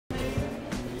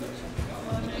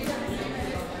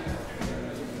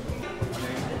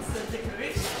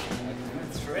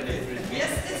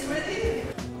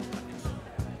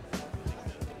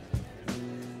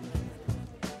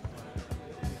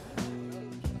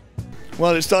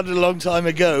Well, it started a long time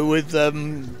ago with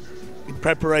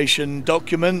preparation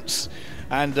documents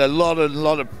and a lot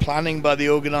of planning by the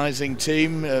organising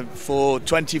team for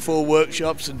 24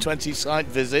 workshops and 20 site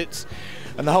visits.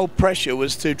 And the whole pressure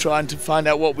was to try and to find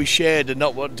out what we shared and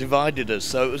not what divided us.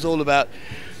 So it was all about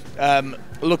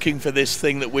looking for this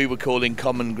thing that we were calling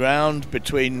common ground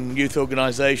between youth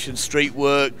organisations, street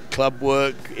work, club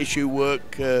work, issue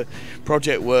work,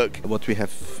 project work. What we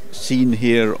have seen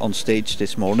here on stage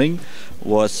this morning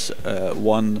was a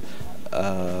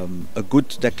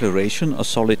good declaration, a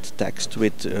solid text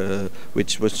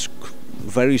which was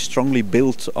very strongly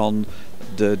built on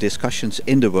the discussions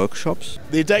in the workshops.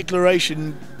 The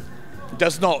declaration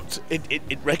does not,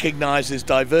 it recognises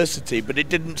diversity, but it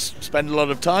didn't spend a lot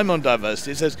of time on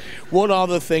diversity. It says, what are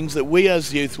the things that we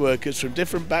as youth workers from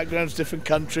different backgrounds, different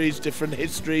countries, different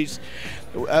histories,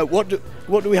 what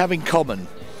do we have in common?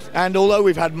 And although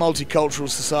we've had multicultural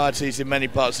societies in many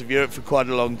parts of Europe for quite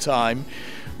a long time,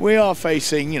 we are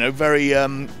facing, very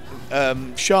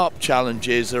sharp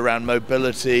challenges around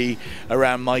mobility,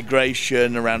 around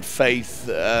migration, around faith,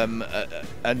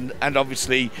 and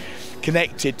obviously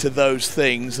connected to those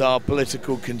things are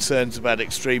political concerns about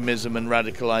extremism and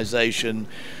radicalisation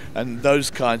and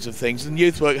those kinds of things. And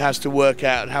youth work has to work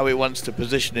out how it wants to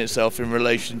position itself in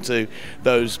relation to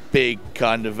those big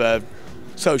kind of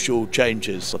social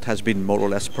changes. What has been more or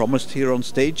less promised here on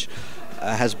stage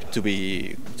has to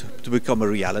become a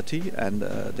reality, and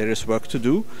there is work to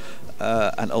do,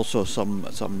 and also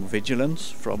some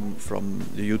vigilance from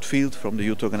the youth field, from the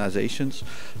youth organizations,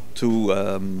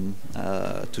 to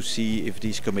see if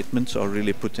these commitments are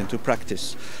really put into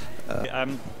practice.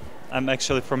 I'm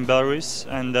actually from Belarus,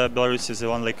 and Belarus is the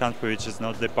only country which is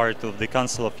not the part of the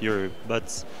Council of Europe.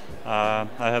 But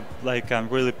I'm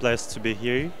really blessed to be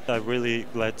here. I'm really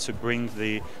glad to bring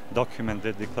the document,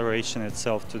 the declaration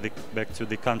itself, back to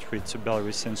the country, to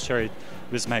Belarus, and share it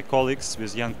with my colleagues,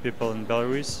 with young people in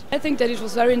Belarus. I think that it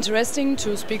was very interesting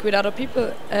to speak with other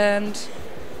people and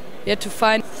to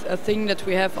find a thing that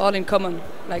we have all in common,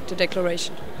 like the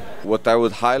declaration. What I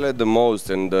would highlight the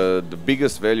most and the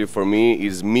biggest value for me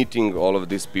is meeting all of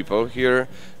these people here,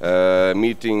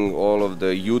 meeting all of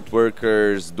the youth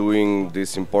workers doing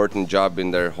this important job in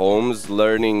their homes,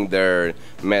 learning their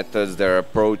methods, their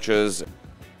approaches.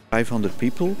 500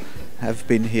 people have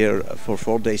been here for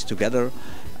 4 days together,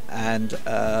 and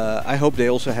I hope they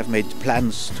also have made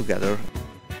plans together.